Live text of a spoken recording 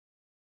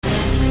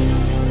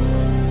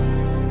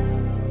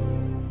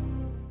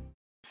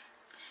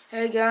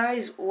Hey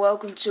guys,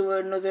 welcome to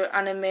another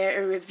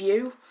animator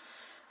review,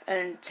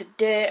 and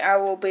today I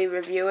will be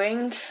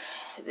reviewing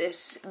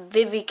this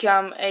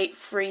Vivitar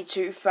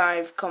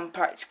 8325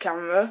 compact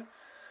camera.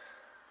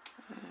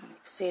 You can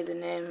see the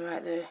name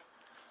right there.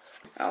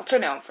 I'll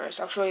turn it on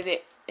first, I'll show you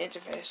the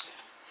interface.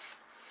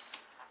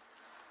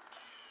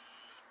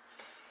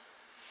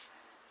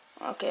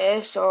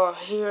 Okay, so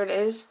here it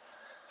is.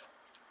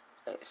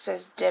 It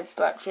says dead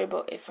battery,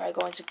 but if I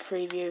go into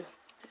preview,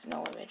 there's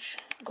no image.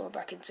 Go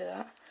back into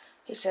that.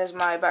 It says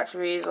my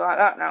battery is like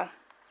that now.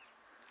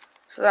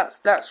 So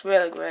that's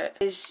really great.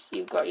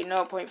 You've got your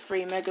 0.3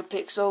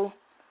 megapixel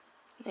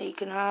that you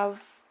can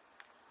have.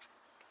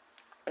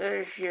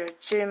 There's your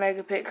 2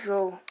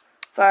 megapixel,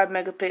 5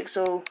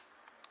 megapixel,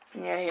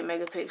 and your 8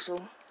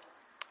 megapixel.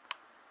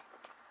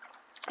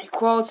 Your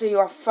quality, you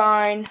are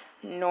fine,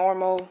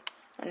 normal,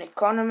 and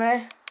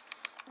economy.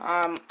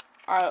 I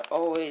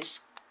always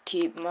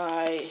keep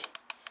my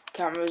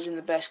cameras in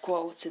the best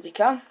quality they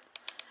can,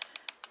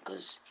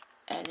 because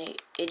any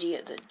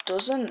idiot that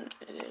doesn't,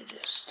 they're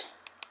just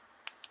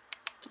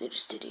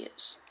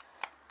idiots.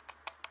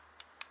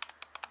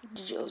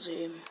 Digital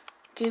zoom,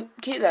 keep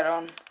that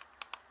on,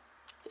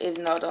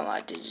 even though I don't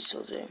like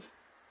digital zoom.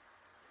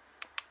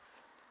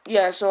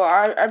 Yeah, so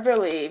I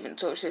barely even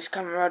touched this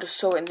camera. I just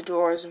saw it in the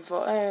drawers and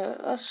thought, hey,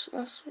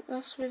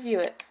 let's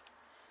review it.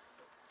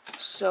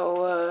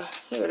 So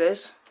here it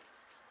is.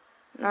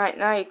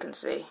 Now you can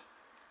see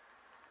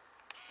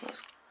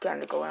what's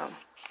kind of going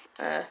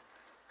on.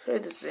 Show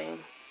the zoom.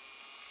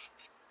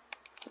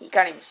 You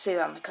can't even see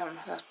that on the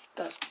camera.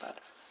 That's bad.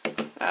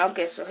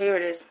 Okay, so here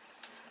it is.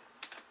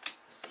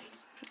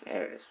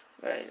 There it is.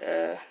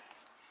 Right.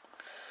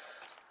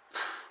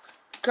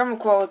 Camera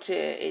quality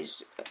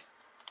is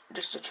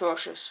just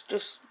atrocious.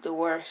 Just the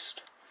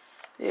worst.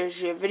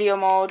 There's your video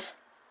mode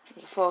and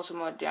your photo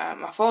mode. Yeah,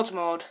 my photo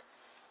mode.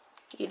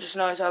 You just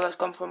notice how that's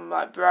gone from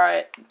like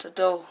bright to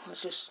dull.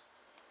 It's just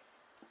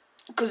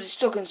because it's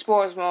stuck in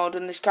sports mode,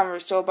 and this camera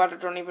is so bad I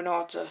don't even know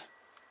how to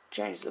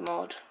change the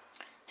mode.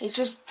 It's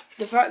just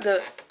the fact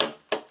that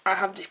I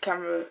have this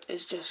camera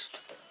is just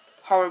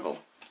horrible.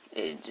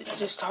 It's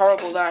just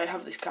horrible that I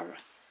have this camera.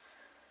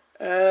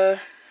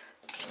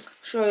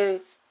 Show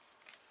you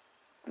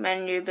the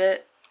menu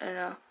bit.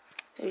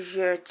 There's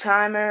your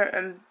timer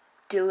and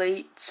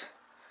delete.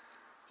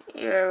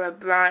 Your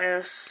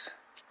brightness.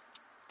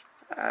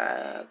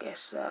 I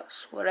guess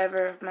that's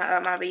whatever.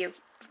 That might be your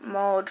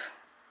mode.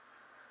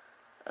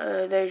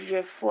 There's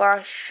your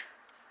flash.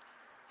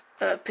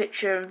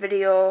 Picture and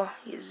video,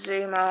 you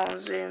zoom out and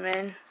zoom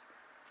in.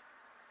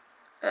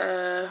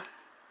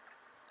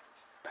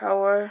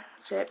 Power,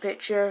 take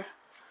picture.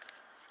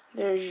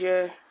 There's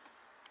your,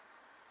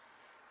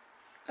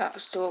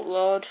 that's to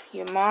upload.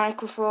 Your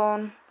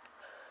microphone.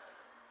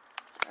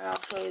 I'll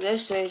show you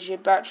this. There's your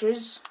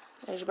batteries.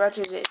 There's your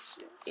batteries. It's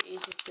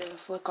easy to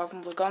flick off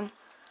and flick on.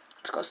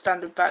 It's got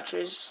standard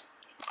batteries.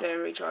 They're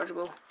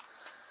rechargeable.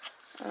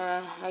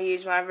 I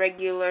use my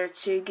regular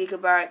 2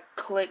 GB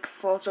click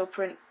photo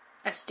print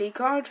SD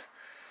card.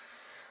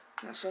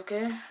 That's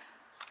okay.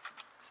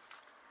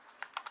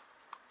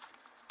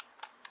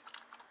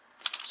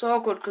 It's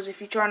awkward because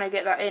if you're trying to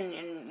get that in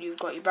and you've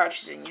got your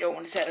batteries in, you don't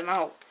want to take them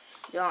out.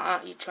 You're like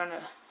that, you're trying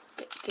to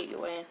get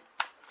your way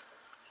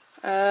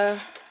in.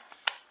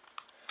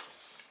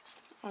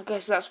 I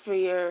guess that's for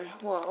your,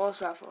 what's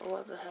that for?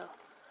 What the hell?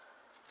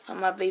 That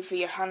might be for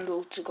your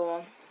handle to go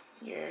on,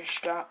 your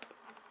strap.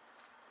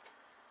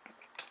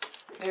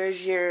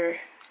 There's your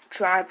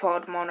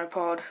tripod,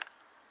 monopod,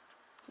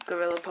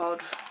 gorilla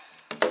pod,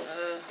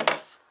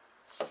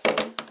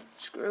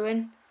 screw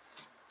in.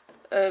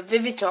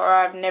 Vivitar,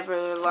 I've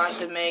never liked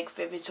to make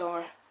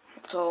Vivitar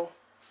at all.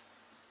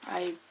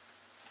 I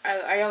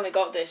only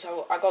got this,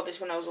 I got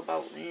this when I was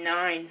about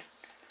 9,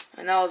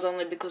 and that was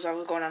only because I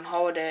was going on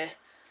holiday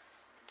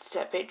to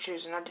take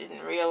pictures, and I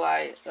didn't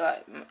realise,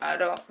 like, I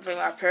don't think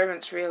my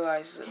parents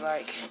realised that,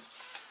 like,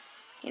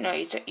 you know,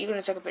 you're going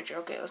to take a picture,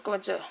 okay, let's go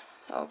into,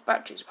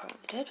 batteries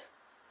apparently dead.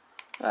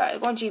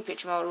 Right, go into your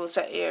picture mode, we'll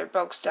set your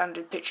bog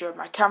standard picture of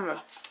my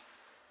camera.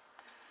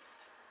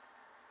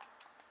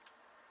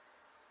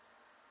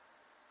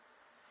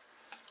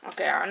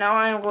 Okay, now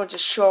I am going to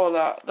show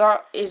that.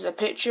 That is a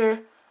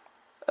picture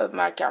of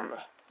my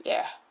camera.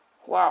 Yeah.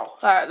 Wow.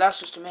 That's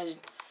just amazing.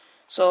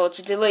 So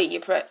to delete,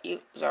 to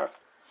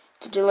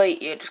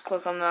delete, you just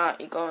click on that,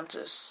 you go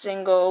into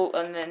single,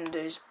 and then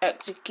there's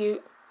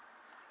execute,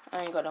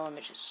 and you got no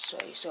images, so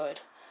you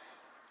sorted.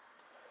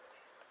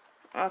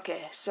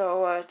 Okay,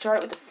 so try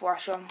it with the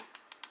flash on.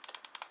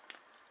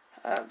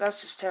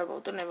 That's just terrible.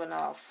 Don't even know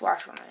how to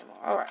flash on anymore.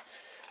 Alright,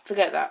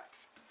 forget that.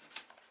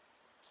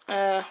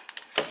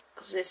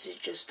 Because this is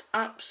just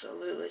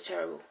absolutely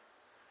terrible.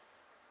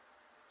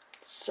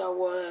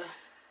 So,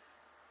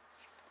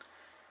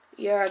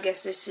 yeah, I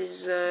guess this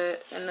is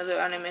another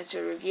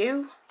animator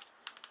review.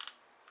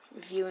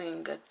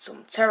 Reviewing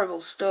some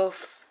terrible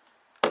stuff.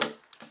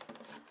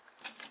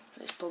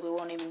 This probably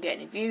won't even get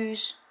any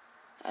views.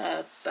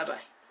 Bye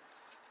bye.